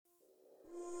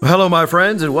Hello, my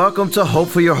friends, and welcome to Hope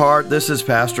for Your Heart. This is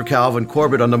Pastor Calvin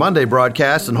Corbett on the Monday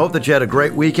broadcast, and hope that you had a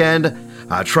great weekend.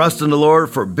 I trust in the Lord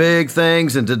for big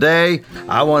things, and today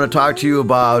I want to talk to you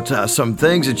about some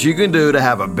things that you can do to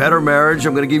have a better marriage.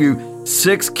 I'm going to give you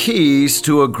 6 keys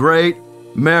to a great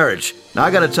marriage. Now, I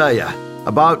got to tell you,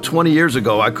 about 20 years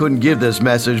ago, I couldn't give this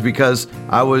message because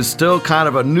I was still kind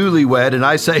of a newlywed. And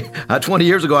I say 20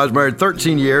 years ago, I was married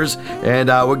 13 years, and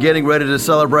we're getting ready to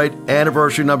celebrate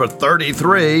anniversary number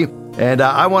 33. And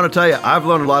I want to tell you, I've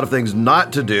learned a lot of things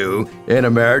not to do in a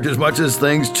marriage as much as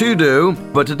things to do.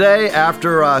 But today,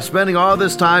 after spending all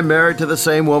this time married to the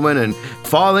same woman and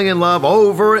falling in love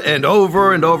over and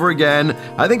over and over again,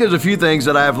 I think there's a few things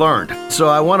that I have learned. So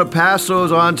I want to pass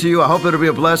those on to you. I hope it'll be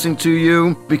a blessing to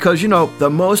you because, the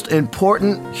most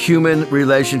important human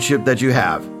relationship that you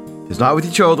have is not with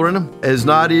your children, is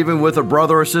not even with a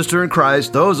brother or sister in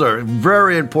Christ. Those are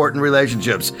very important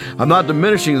relationships. I'm not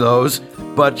diminishing those,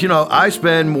 but I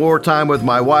spend more time with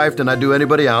my wife than I do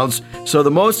anybody else. So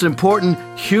the most important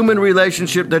human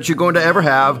relationship that you're going to ever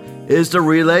have is the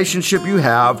relationship you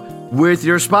have with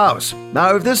your spouse.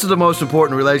 Now, if this is the most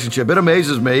important relationship, it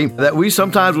amazes me that we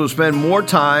sometimes will spend more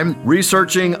time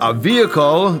researching a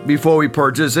vehicle before we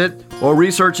purchase it or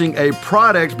researching a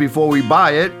product before we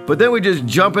buy it, but then we just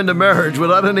jump into marriage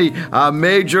without any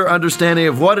major understanding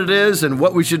of what it is and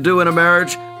what we should do in a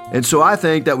marriage. And so I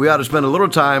think that we ought to spend a little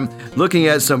time looking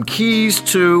at some keys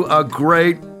to a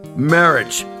great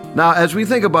marriage. Now, as we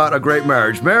think about a great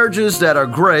marriage, marriages that are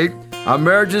great are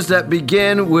marriages that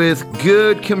begin with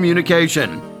good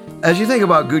communication. As you think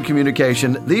about good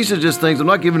communication, these are just things, I'm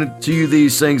not giving it to you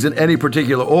these things in any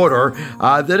particular order.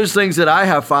 That is things that I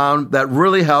have found that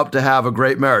really help to have a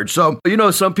great marriage. So,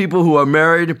 some people who are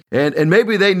married and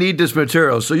maybe they need this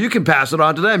material, so you can pass it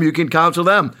on to them. You can counsel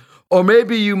them. Or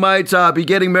maybe you might be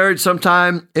getting married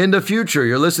sometime in the future.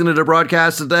 You're listening to the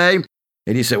broadcast today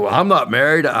and you say, well, I'm not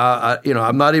married.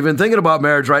 I'm not even thinking about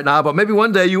marriage right now, but maybe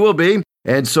one day you will be.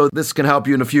 And so this can help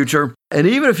you in the future. And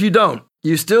even if you don't,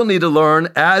 you still need to learn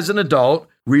as an adult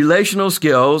relational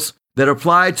skills that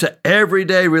apply to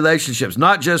everyday relationships,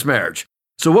 not just marriage.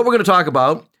 So what we're going to talk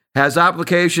about has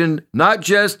application not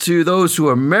just to those who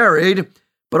are married,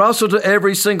 but also to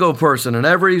every single person and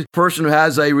every person who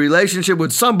has a relationship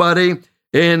with somebody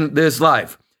in this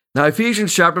life. Now,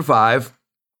 Ephesians chapter 5,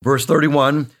 verse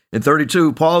 31 and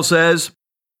 32, Paul says,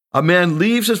 a man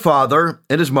leaves his father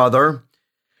and his mother,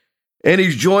 and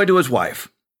he's joined to his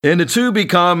wife, and the two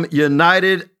become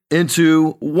united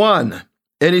into one.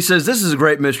 And he says, this is a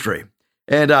great mystery.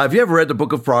 And if you ever read the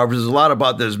book of Proverbs, there's a lot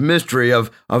about this mystery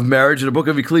of marriage. In the book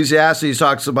of Ecclesiastes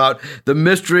talks about the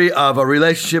mystery of a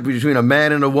relationship between a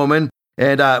man and a woman.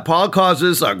 And Paul calls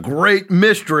this a great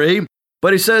mystery,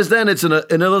 but he says then it's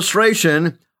an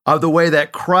illustration of the way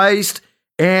that Christ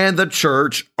and the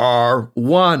church are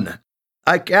one.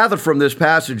 I gather from this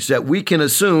passage that we can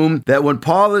assume that when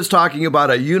Paul is talking about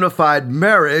a unified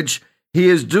marriage, he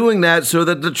is doing that so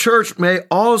that the church may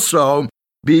also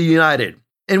be united.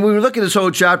 And when we look at this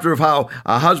whole chapter of how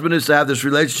a husband is to have this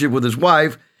relationship with his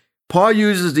wife, Paul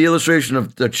uses the illustration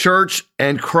of the church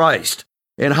and Christ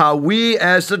and how we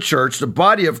as the church, the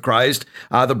body of Christ,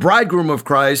 the bridegroom of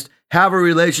Christ, have a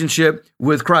relationship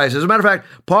with Christ. As a matter of fact,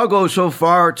 Paul goes so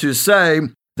far to say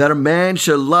that a man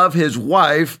should love his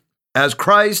wife as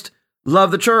Christ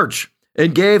loved the church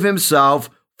and gave himself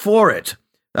for it.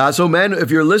 So men,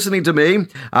 if you're listening to me,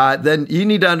 then you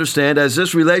need to understand as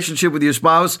this relationship with your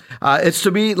spouse, it's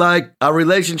to be like a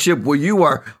relationship where you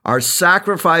are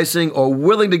sacrificing or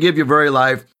willing to give your very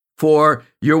life for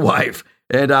your wife.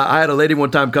 And I had a lady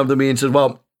one time come to me and said,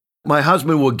 well, my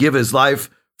husband will give his life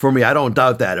for me. I don't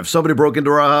doubt that. If somebody broke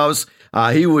into our house,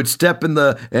 he would step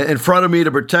in front of me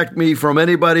to protect me from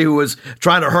anybody who was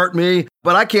trying to hurt me.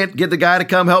 But I can't get the guy to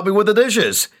come help me with the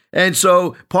dishes. And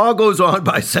so Paul goes on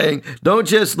by saying, don't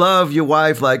just love your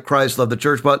wife like Christ loved the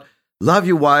church, but love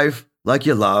your wife like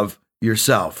you love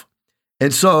yourself.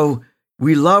 And so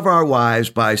we love our wives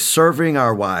by serving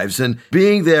our wives and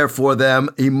being there for them,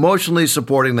 emotionally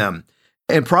supporting them.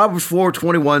 And Proverbs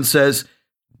 4:21 says,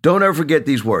 don't ever forget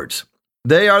these words.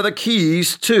 They are the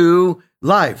keys to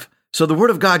life. So the Word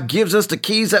of God gives us the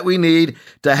keys that we need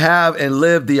to have and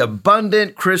live the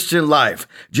abundant Christian life.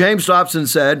 James Dobson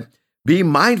said, be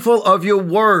mindful of your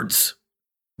words.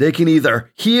 They can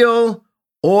either heal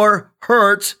or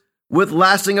hurt with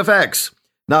lasting effects.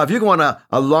 Now, if you're going to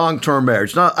a long-term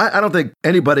marriage, now I don't think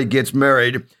anybody gets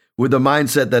married with the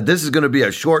mindset that this is going to be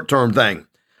a short-term thing.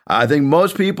 I think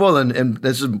most people, and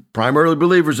this is primarily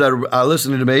believers that are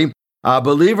listening to me,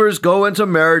 believers go into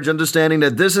marriage understanding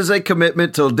that this is a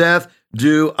commitment till death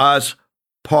do us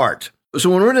part. So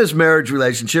when we're in this marriage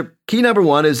relationship, key number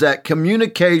one is that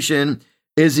communication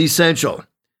is essential.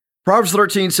 Proverbs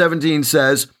 13:17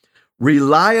 says,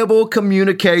 reliable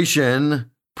communication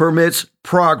permits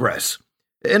progress.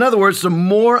 In other words, the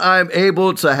more I'm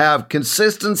able to have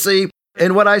consistency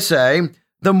in what I say,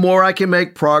 the more I can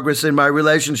make progress in my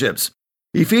relationships.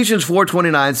 Ephesians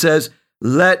 4:29 says,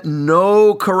 let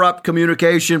no corrupt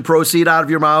communication proceed out of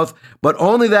your mouth, but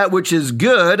only that which is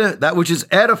good, that which is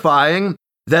edifying,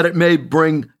 that it may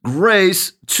bring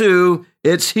grace to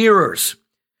its hearers.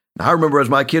 Now, I remember as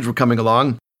my kids were coming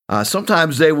along,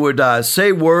 sometimes they would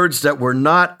say words that were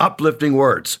not uplifting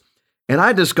words. And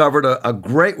I discovered a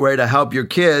great way to help your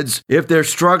kids if they're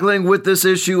struggling with this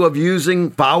issue of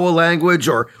using foul language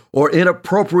or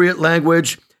inappropriate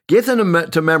language. Get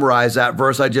them to memorize that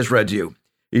verse I just read to you,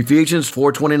 Ephesians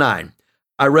 4:29.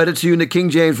 I read it to you in the King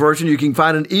James Version. You can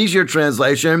find an easier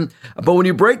translation. But when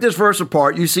you break this verse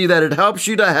apart, you see that it helps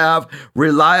you to have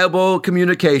reliable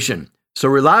communication. So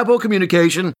reliable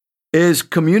communication is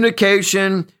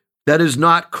communication that is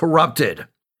not corrupted.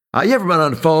 You ever been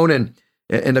on the phone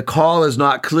and the call is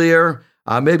not clear?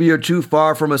 Maybe you're too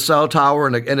far from a cell tower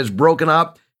and it's broken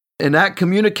up. And that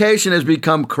communication has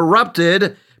become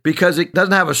corrupted because it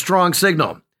doesn't have a strong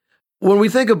signal. When we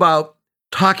think about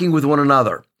talking with one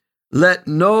another, let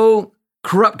no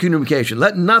corrupt communication,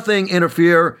 let nothing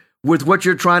interfere with what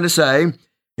you're trying to say.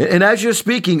 And as you're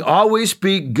speaking, always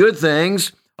speak good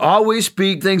things. Always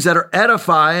speak things that are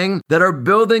edifying, that are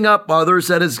building up others,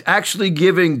 that is actually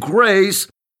giving grace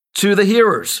to the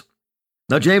hearers.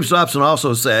 Now, James Dobson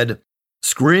also said,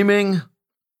 screaming,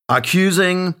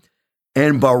 accusing,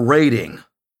 and berating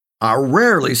are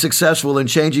rarely successful in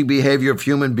changing behavior of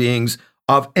human beings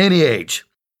of any age.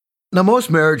 Now, most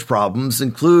marriage problems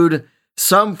include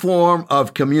some form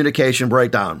of communication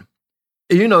breakdown.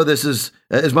 You know this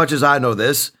as much as I know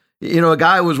this. A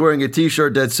guy was wearing a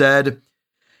t-shirt that said,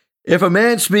 if a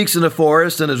man speaks in the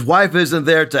forest and his wife isn't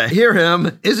there to hear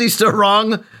him, is he still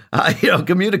wrong?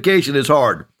 Communication is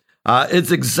hard.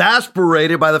 It's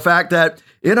exasperated by the fact that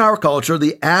in our culture,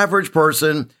 the average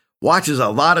person watches a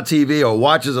lot of TV or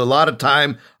watches a lot of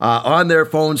time on their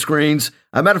phone screens.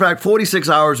 As a matter of fact, 46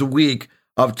 hours a week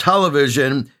of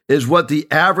television is what the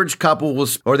average couple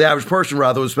or the average person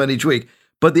rather, will spend each week.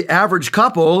 But the average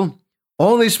couple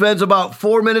only spends about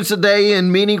 4 minutes a day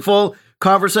in meaningful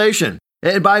conversation.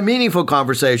 And by meaningful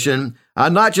conversation,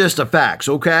 not just the facts,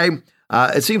 okay?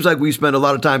 It seems like we spend a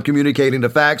lot of time communicating the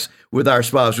facts with our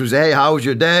spouse. We say, hey, how was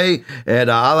your day?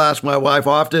 And I'll ask my wife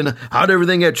often, how did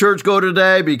everything at church go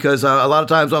today? Because a lot of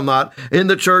times I'm not in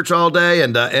the church all day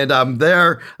and I'm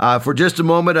there for just a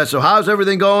moment. So how's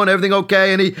everything going? Everything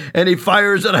okay? Any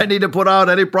fires that I need to put out?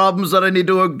 Any problems that I need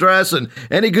to address? And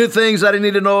any good things that I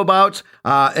need to know about?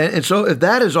 And so if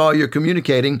that is all you're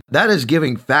communicating, that is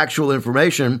giving factual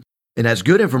information and that's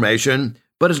good information,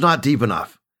 but it's not deep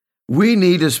enough. We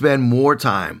need to spend more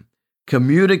time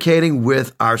communicating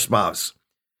with our spouse.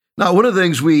 Now, one of the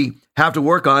things we have to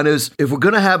work on is if we're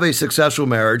going to have a successful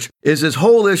marriage is this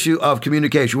whole issue of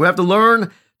communication. We have to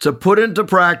learn to put into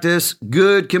practice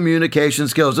good communication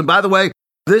skills. And by the way,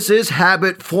 this is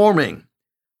habit forming.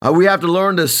 We have to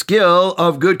learn the skill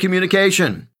of good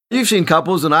communication. You've seen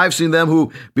couples, and I've seen them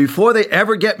who, before they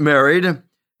ever get married,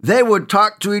 they would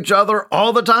talk to each other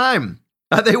all the time.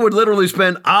 They would literally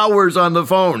spend hours on the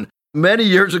phone. Many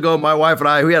years ago, my wife and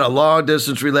I, we had a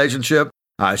long-distance relationship.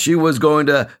 She was going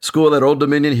to school at Old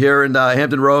Dominion here in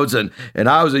Hampton Roads, and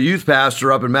I was a youth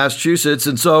pastor up in Massachusetts.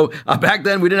 And so back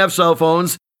then, we didn't have cell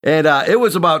phones, and it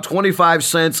was about 25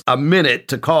 cents a minute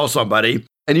to call somebody.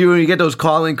 And you get those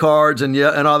calling cards and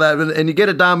all that, and you get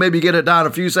it down, maybe get it down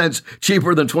a few cents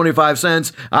cheaper than 25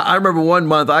 cents. I remember one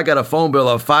month I got a phone bill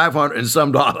of $500 and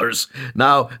some.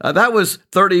 Now, that was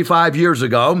 35 years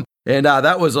ago. And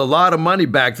that was a lot of money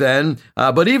back then.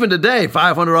 But even today,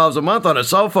 $500 a month on a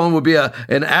cell phone would be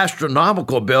an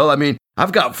astronomical bill. I mean,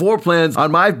 I've got 4 plans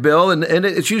on my bill, and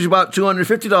it's usually about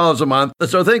 $250 a month.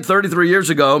 So I think 33 years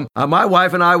ago, my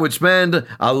wife and I would spend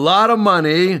a lot of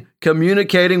money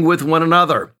communicating with one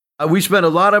another. We spent a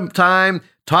lot of time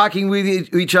talking with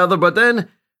each other, but then,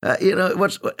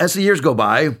 as the years go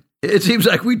by, it seems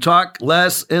like we talk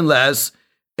less and less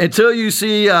until you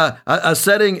see a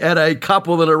setting at a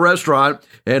couple at a restaurant.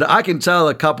 And I can tell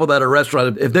a couple at a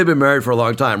restaurant, if they've been married for a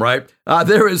long time, right?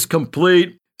 There is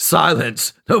complete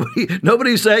silence.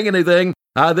 Nobody's saying anything.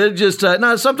 They're just,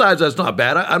 now sometimes that's not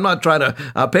bad. I'm not trying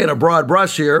to paint a broad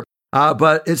brush here.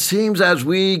 But it seems as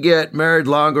we get married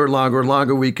longer and longer and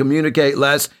longer, we communicate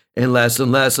less and less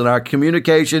and less, and our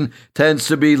communication tends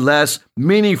to be less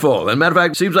meaningful. And matter of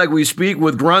fact, it seems like we speak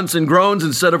with grunts and groans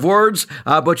instead of words.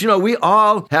 But we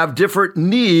all have different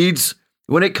needs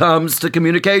when it comes to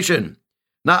communication.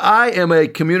 Now, I am a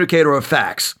communicator of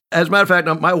facts. As a matter of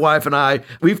fact, my wife and I,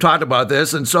 we've talked about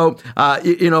this. And so,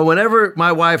 whenever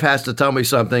my wife has to tell me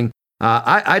something,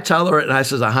 I tell her and I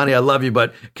says, honey, I love you,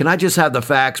 but can I just have the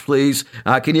facts, please?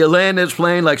 Can you land this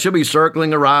plane? Like she'll be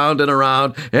circling around and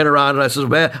around and around. And I says,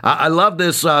 man, I love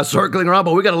this circling around,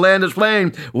 but we got to land this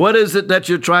plane. What is it that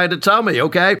you're trying to tell me?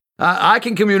 Okay. I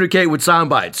can communicate with sound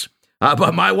bites.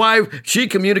 But my wife, she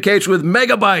communicates with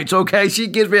megabytes, okay? She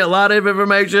gives me a lot of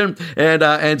information,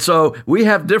 and so we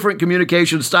have different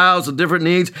communication styles and different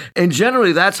needs, and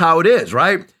generally that's how it is,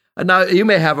 right? Now, you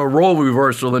may have a role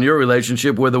reversal in your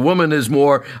relationship where the woman is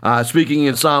more speaking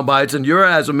in sound bites, and you're,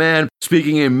 as a man,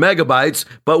 speaking in megabytes,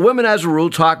 but women, as a rule,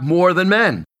 talk more than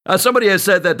men. Somebody has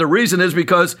said that the reason is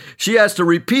because she has to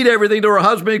repeat everything to her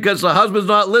husband because the husband's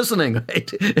not listening,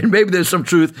 right? And maybe there's some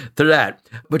truth to that.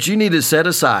 But you need to set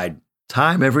aside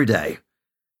time every day,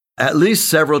 at least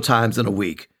several times in a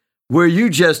week, where you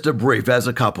just debrief as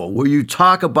a couple, where you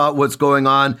talk about what's going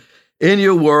on in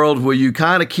your world, where you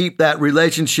kind of keep that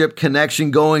relationship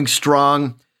connection going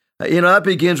strong. That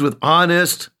begins with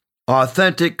honest,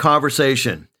 authentic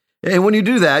conversation. And when you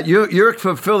do that, you're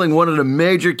fulfilling one of the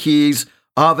major keys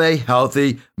of a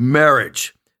healthy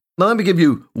marriage. Now, let me give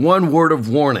you one word of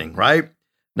warning, right?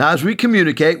 Now, as we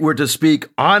communicate, we're to speak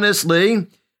honestly,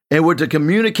 and we're to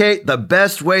communicate the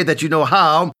best way that you know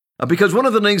how, because one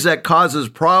of the things that causes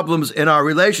problems in our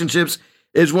relationships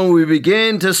is when we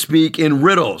begin to speak in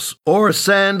riddles or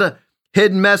send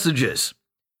hidden messages.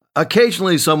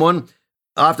 Occasionally, someone,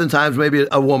 oftentimes maybe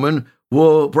a woman,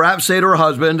 will perhaps say to her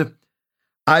husband,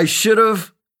 I should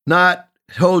have not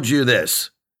told you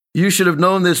this. You should have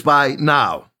known this by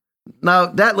now. Now,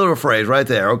 that little phrase right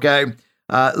there, okay?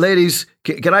 Ladies,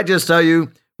 can I just tell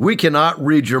you, we cannot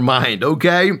read your mind,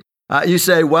 okay? You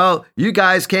say, well, you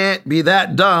guys can't be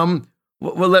that dumb.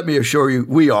 Well, let me assure you,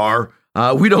 we are.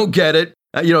 We don't get it.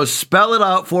 Spell it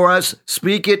out for us.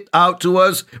 Speak it out to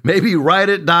us. Maybe write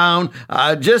it down.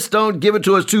 Just don't give it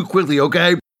to us too quickly,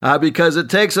 okay? Because it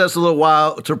takes us a little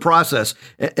while to process.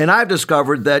 And I've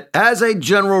discovered that as a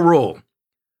general rule,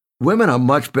 women are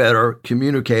much better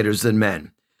communicators than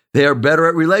men. They are better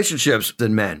at relationships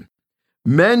than men.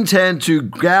 Men tend to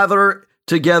gather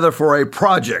together for a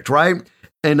project, right?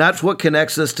 And that's what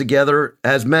connects us together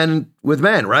as men with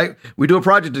men, right? We do a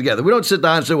project together. We don't sit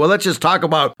down and say, well, let's just talk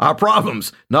about our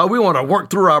problems. No, we want to work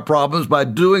through our problems by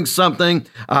doing something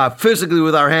physically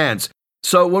with our hands.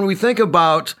 So when we think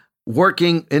about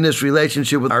working in this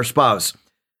relationship with our spouse,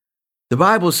 the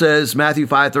Bible says, Matthew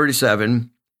 5:37,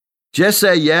 just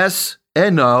say yes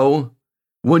and no.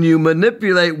 When you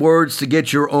manipulate words to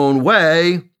get your own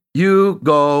way, you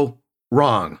go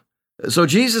wrong. So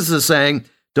Jesus is saying,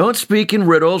 don't speak in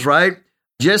riddles, right?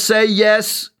 Just say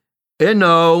yes and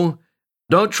no.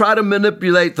 Don't try to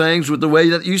manipulate things with the way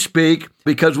that you speak,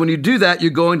 because when you do that,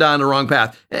 you're going down the wrong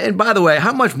path. And by the way,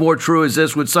 how much more true is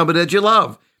this with somebody that you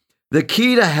love? The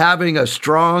key to having a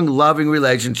strong, loving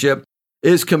relationship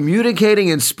is communicating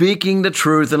and speaking the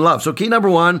truth in love. So key number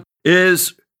one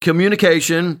is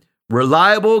communication.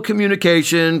 Reliable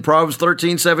communication, Proverbs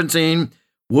 13:17,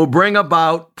 will bring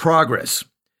about progress.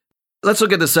 Let's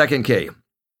look at the second key.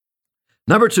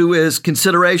 Number two is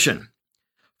consideration.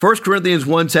 1 Corinthians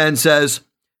 1:10 says,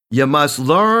 you must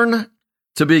learn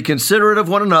to be considerate of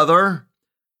one another,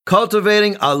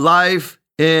 cultivating a life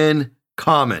in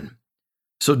common.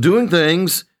 So doing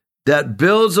things that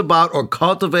builds about or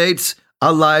cultivates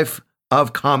a life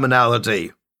of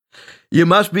commonality. You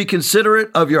must be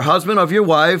considerate of your husband, of your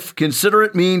wife.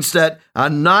 Considerate means that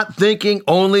not thinking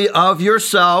only of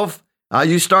yourself.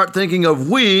 You start thinking of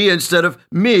we instead of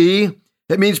me.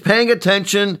 It means paying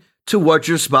attention to what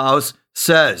your spouse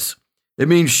says. It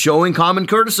means showing common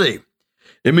courtesy.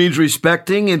 It means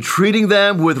respecting and treating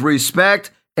them with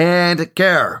respect and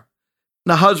care.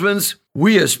 Now, husbands,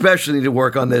 we especially need to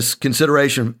work on this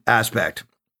consideration aspect,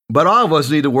 but all of us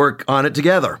need to work on it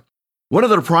together. One of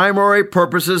the primary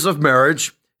purposes of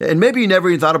marriage, and maybe you never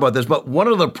even thought about this, but one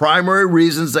of the primary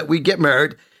reasons that we get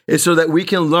married is so that we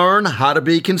can learn how to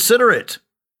be considerate.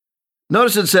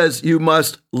 Notice it says you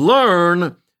must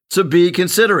learn to be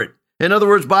considerate. In other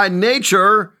words, by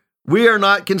nature, we are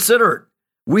not considerate.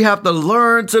 We have to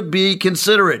learn to be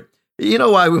considerate. You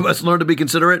know why we must learn to be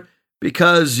considerate?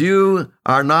 Because you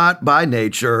are not by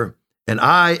nature, and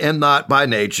I am not by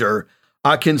nature,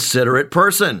 a considerate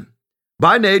person.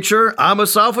 By nature, I'm a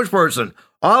selfish person.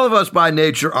 All of us by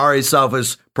nature are a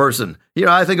selfish person.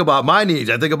 I think about my needs.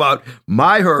 I think about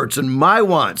my hurts and my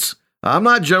wants. I'm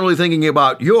not generally thinking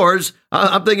about yours.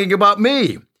 I'm thinking about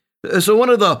me. So one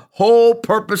of the whole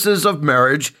purposes of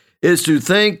marriage is to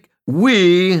think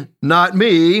we, not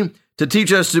me, to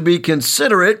teach us to be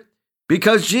considerate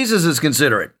because Jesus is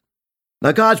considerate.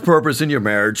 Now, God's purpose in your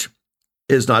marriage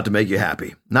is not to make you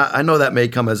happy. Now, I know that may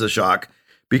come as a shock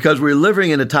because we're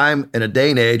living in a time and a day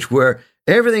and age where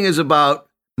everything is about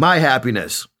my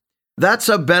happiness. That's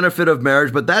a benefit of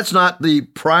marriage, but that's not the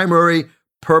primary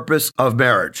purpose of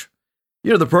marriage.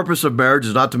 The purpose of marriage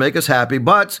is not to make us happy,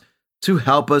 but to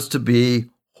help us to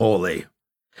be holy.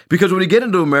 Because when you get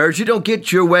into a marriage, you don't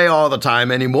get your way all the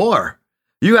time anymore.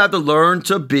 You have to learn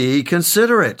to be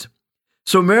considerate.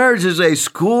 So marriage is a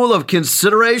school of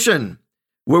consideration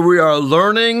where we are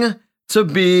learning to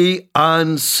be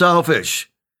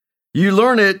unselfish. You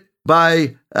learn it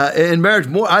by in marriage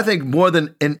I think more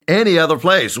than in any other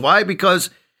place. Why?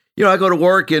 Because I go to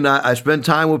work and I spend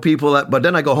time with people, but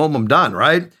then I go home, I'm done,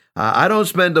 right? I don't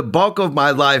spend the bulk of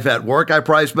my life at work. I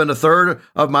probably spend a third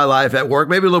of my life at work,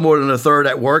 maybe a little more than a third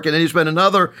at work. And then you spend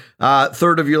another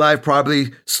third of your life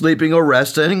probably sleeping or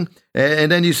resting. And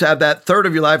then you have that third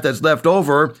of your life that's left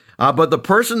over. But the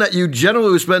person that you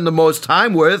generally spend the most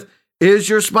time with is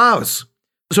your spouse.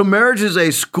 So marriage is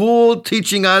a school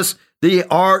teaching us the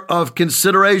art of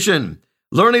consideration,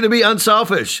 learning to be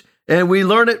unselfish. And we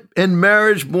learn it in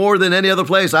marriage more than any other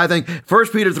place. I think 1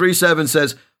 Peter 3:7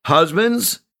 says,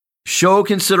 husbands, show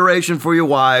consideration for your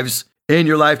wives in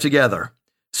your life together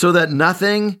so that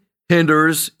nothing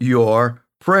hinders your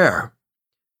prayer.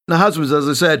 Now, husbands, as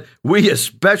I said, we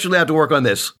especially have to work on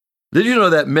this. Did you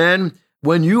know that men,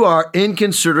 when you are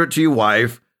inconsiderate to your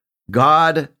wife,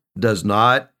 God does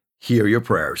not hear your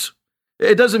prayers?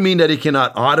 It doesn't mean that he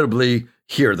cannot audibly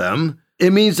hear them.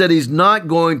 It means that he's not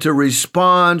going to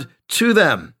respond to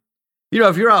them.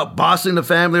 If you're out bossing the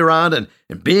family around and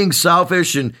being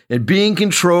selfish and being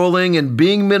controlling and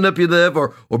being manipulative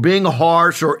or being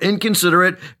harsh or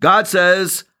inconsiderate, God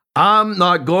says, I'm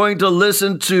not going to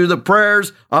listen to the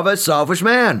prayers of a selfish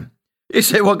man. You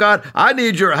say, well, God, I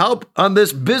need your help on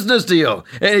this business deal.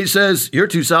 And he says, you're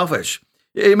too selfish.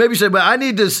 Maybe you say, but I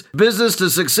need this business to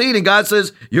succeed. And God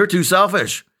says, you're too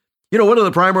selfish. One of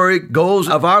the primary goals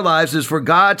of our lives is for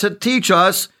God to teach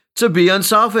us to be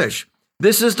unselfish.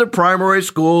 This is the primary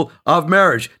school of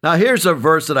marriage. Now, here's a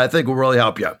verse that I think will really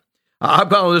help you. I'm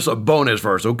calling this a bonus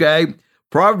verse, okay?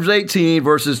 Proverbs 18,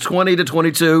 verses 20 to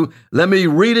 22. Let me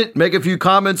read it, make a few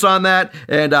comments on that.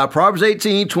 And Proverbs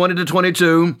 18, 20 to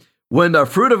 22. When the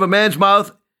fruit of a man's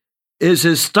mouth is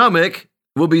his stomach,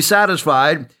 will be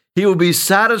satisfied. He will be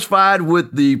satisfied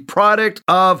with the product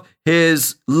of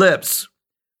his lips.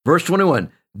 Verse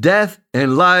 21, death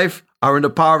and life are in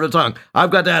the power of the tongue. I've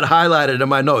got that highlighted in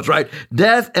my notes, right?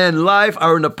 Death and life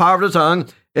are in the power of the tongue,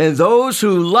 and those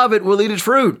who love it will eat its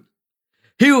fruit.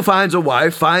 He who finds a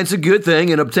wife finds a good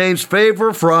thing and obtains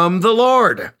favor from the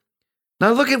Lord.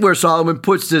 Now look at where Solomon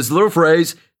puts this little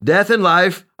phrase, death and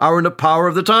life are in the power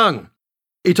of the tongue.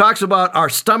 He talks about our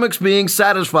stomachs being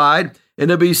satisfied, and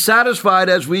to be satisfied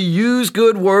as we use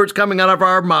good words coming out of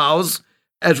our mouths.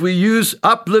 As we use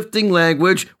uplifting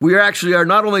language, we actually are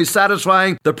not only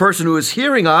satisfying the person who is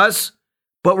hearing us,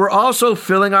 but we're also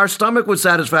filling our stomach with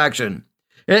satisfaction.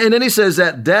 And then he says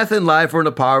that death and life are in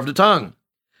the power of the tongue.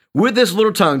 With this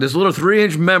little tongue, this little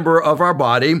 3-inch member of our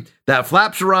body that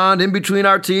flaps around in between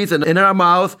our teeth and in our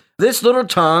mouth, this little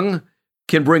tongue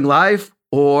can bring life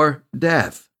or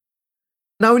death.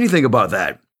 Now, when you think about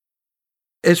that,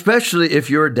 especially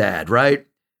if you're a dad, right?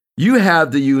 You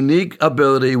have the unique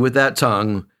ability with that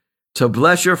tongue to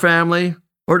bless your family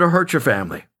or to hurt your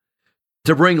family,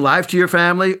 to bring life to your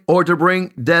family or to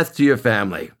bring death to your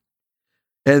family.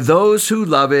 And those who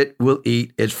love it will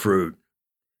eat its fruit.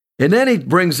 And then he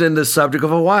brings in the subject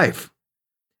of a wife.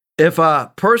 If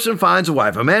a person finds a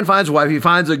wife, a man finds a wife, he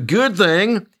finds a good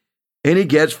thing and he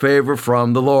gets favor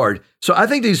from the Lord. So I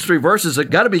think these three verses have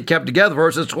got to be kept together,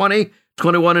 verses 20,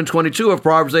 21, and 22 of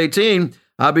Proverbs 18,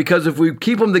 because if we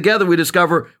keep them together, we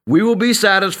discover we will be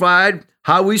satisfied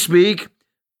how we speak.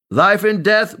 Life and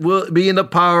death will be in the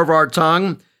power of our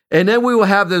tongue. And then we will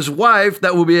have this wife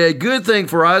that will be a good thing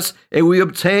for us, and we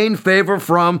obtain favor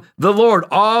from the Lord,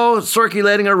 all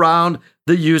circulating around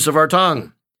the use of our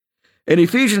tongue. In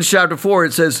Ephesians chapter 4,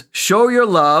 it says, show your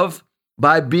love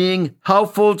by being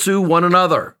helpful to one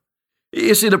another.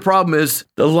 You see, the problem is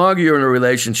the longer you're in a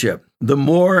relationship, the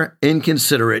more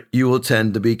inconsiderate you will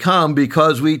tend to become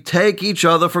because we take each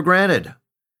other for granted.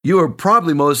 You are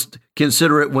probably most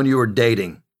considerate when you are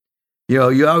dating.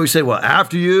 You always say, well,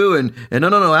 after you, and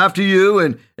no, after you,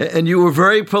 and you were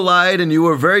very polite and you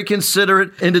were very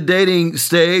considerate in the dating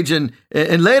stage, and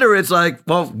later it's like,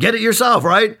 well, get it yourself,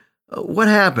 right? What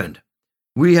happened?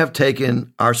 We have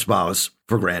taken our spouse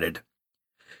for granted.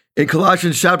 In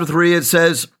Colossians chapter 3, it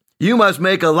says, you must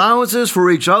make allowances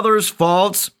for each other's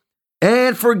faults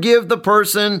and forgive the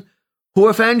person who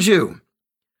offends you.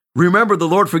 Remember, the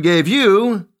Lord forgave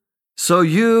you, so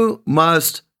you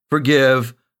must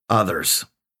forgive others.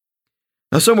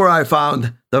 Now, somewhere I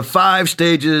found the 5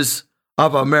 stages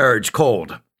of a marriage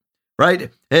cold,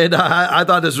 right? And I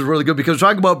thought this was really good because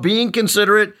talking about being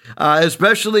considerate,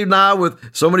 especially now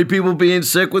with so many people being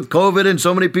sick with COVID and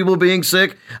so many people being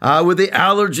sick with the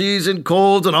allergies and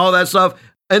colds and all that stuff.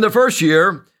 In the first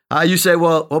year, you say,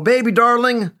 well, baby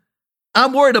darling,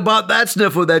 I'm worried about that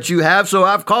sniffle that you have, so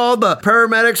I've called the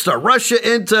paramedics to rush you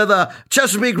into the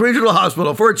Chesapeake Regional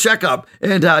Hospital for a checkup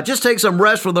and just take some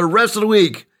rest for the rest of the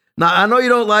week. Now, I know you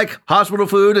don't like hospital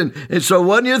food, and so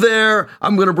when you're there,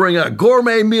 I'm going to bring a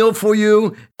gourmet meal for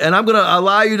you, and I'm going to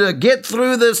allow you to get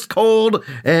through this cold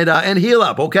and heal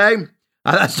up, okay?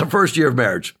 That's the first year of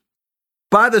marriage.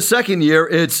 By the second year,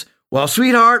 it's, well,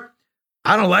 sweetheart,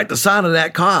 I don't like the sound of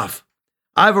that cough.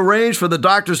 I've arranged for the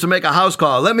doctors to make a house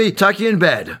call. Let me tuck you in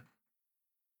bed.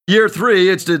 Year 3,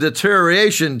 it's the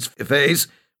deterioration phase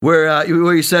where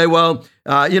you say, well,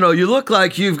 you look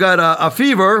like you've got a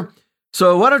fever,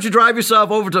 so why don't you drive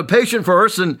yourself over to a patient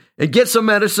first and get some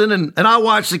medicine, and I'll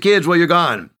watch the kids while you're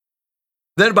gone.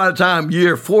 Then by the time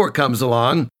year 4 comes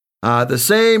along, the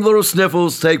same little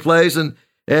sniffles take place,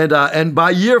 and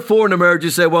by year 4 in the marriage, you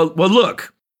say, well,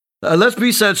 look, let's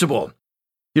be sensible.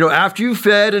 After you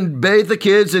fed and bathed the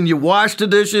kids and you washed the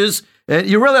dishes, and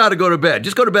you really ought to go to bed.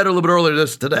 Just go to bed a little bit earlier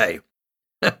today.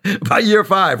 By year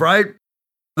 5, right?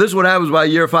 This is what happens by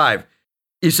year 5.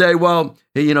 You say, well,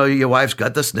 your wife's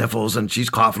got the sniffles and she's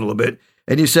coughing a little bit.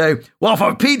 And you say, well,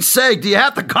 for Pete's sake, do you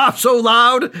have to cough so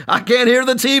loud? I can't hear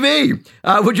the TV.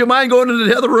 Would you mind going into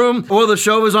the other room while the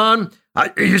show is on?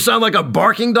 You sound like a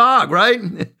barking dog, right?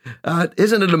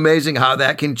 Isn't it amazing how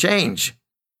that can change?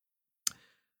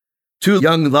 2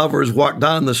 young lovers walked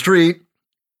down the street.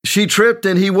 She tripped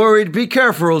and he worried, be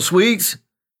careful, sweets.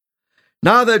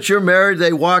 Now that you're married,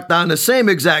 they walk down the same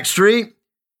exact street.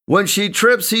 When she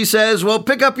trips, he says, well,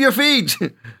 pick up your feet.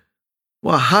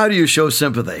 Well, how do you show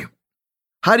sympathy?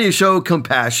 How do you show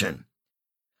compassion?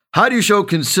 How do you show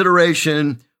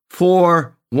consideration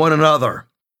for one another?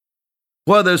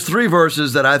 Well, there's 3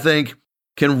 verses that I think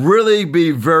can really be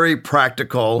very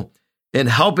practical in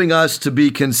helping us to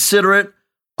be considerate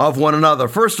of one another.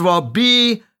 First of all,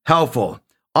 be helpful,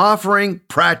 offering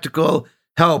practical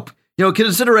help.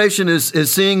 Consideration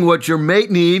is seeing what your mate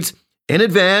needs in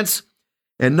advance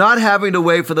and not having to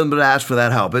wait for them to ask for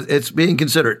that help. It's being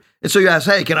considerate. And so you ask,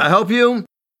 hey, can I help you?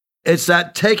 It's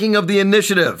that taking of the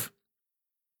initiative.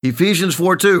 Ephesians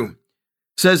 4:2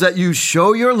 says that you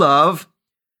show your love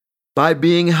by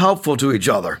being helpful to each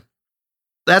other.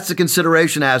 That's the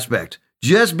consideration aspect.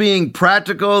 Just being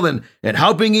practical and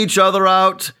helping each other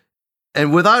out.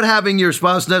 And without having your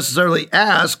spouse necessarily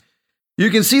ask,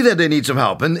 you can see that they need some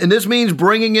help. And this means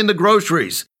bringing in the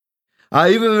groceries.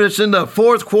 Even if it's in the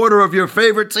 4th quarter of your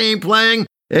favorite team playing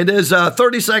and there's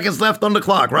 30 seconds left on the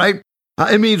clock, right?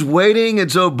 It means waiting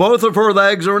until both of her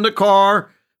legs are in the car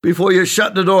before you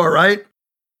shut the door, right?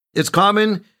 It's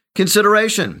common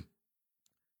consideration.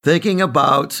 Thinking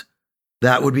about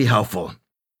that would be helpful.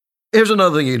 Here's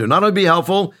another thing you do. Not only be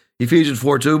helpful, Ephesians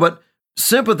 4:2, but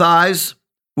sympathize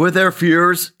with their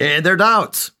fears and their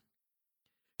doubts.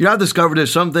 I've discovered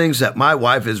there's some things that my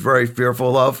wife is very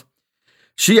fearful of.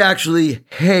 She actually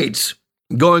hates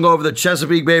going over the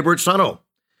Chesapeake Bay Bridge Tunnel.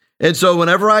 And so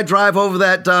whenever I drive over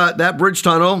that bridge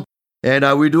tunnel,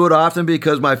 and we do it often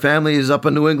because my family is up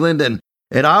in New England, and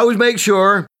I always make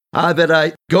sure that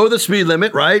I go the speed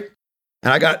limit, right?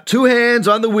 And I got 2 hands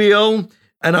on the wheel,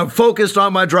 and I'm focused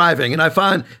on my driving. And I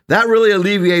find that really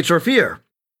alleviates her fear.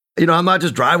 I'm not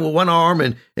just driving with one arm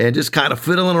and just kind of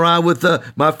fiddling around with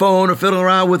my phone or fiddling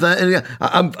around with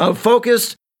I'm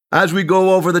focused as we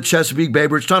go over the Chesapeake Bay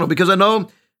Bridge Tunnel because I know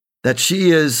that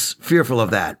she is fearful of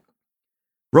that.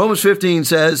 Romans 15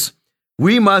 says,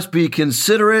 we must be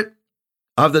considerate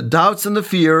of the doubts and the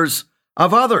fears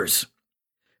of others.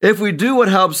 If we do what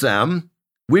helps them,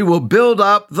 we will build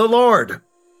up the Lord.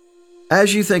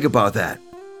 As you think about that,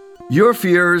 your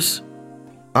fears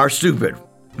are stupid.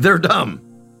 They're dumb.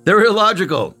 They're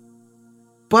illogical.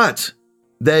 But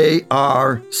they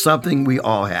are something we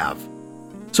all have.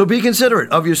 So be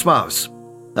considerate of your spouse.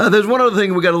 There's one other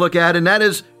thing we got to look at, and that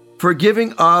is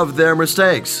forgiving of their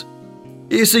mistakes.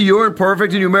 You see, you're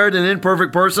imperfect and you married an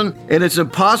imperfect person, and it's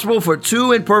impossible for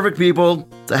 2 imperfect people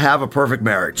to have a perfect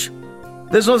marriage.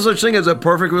 There's no such thing as a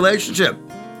perfect relationship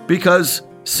because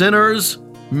sinners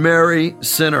marry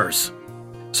sinners.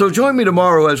 So join me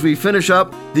tomorrow as we finish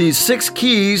up these 6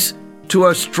 keys to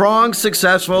a strong,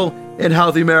 successful, and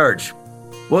healthy marriage.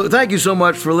 Well, thank you so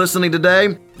much for listening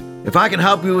today. If I can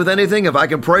help you with anything, if I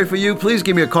can pray for you, please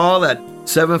give me a call at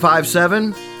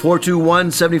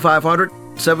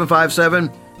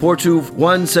 757-421-7500,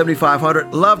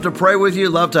 757-421-7500. Love to pray with you,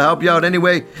 love to help you out any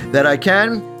way that I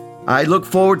can. I look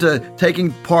forward to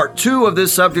taking part 2 of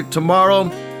this subject tomorrow.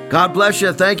 God bless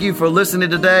you. Thank you for listening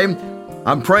today.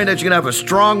 I'm praying that you're going to have a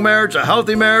strong marriage, a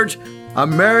healthy marriage, a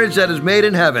marriage that is made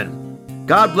in heaven.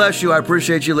 God bless you. I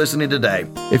appreciate you listening today.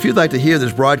 If you'd like to hear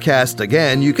this broadcast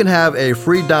again, you can have a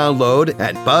free download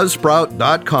at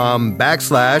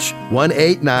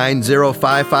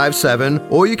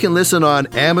buzzsprout.com/1890557, or you can listen on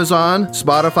Amazon,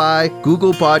 Spotify,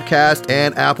 Google Podcast,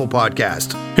 and Apple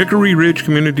Podcast. Hickory Ridge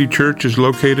Community Church is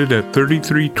located at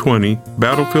 3320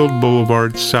 Battlefield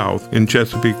Boulevard South in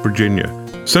Chesapeake, Virginia.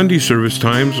 Sunday service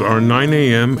times are 9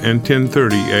 a.m. and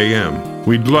 10:30 a.m.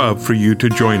 We'd love for you to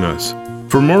join us.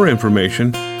 For more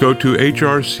information, go to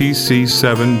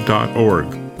hrcc7.org.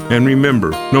 And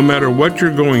remember, no matter what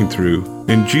you're going through,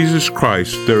 in Jesus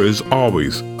Christ there is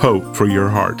always hope for your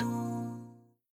heart.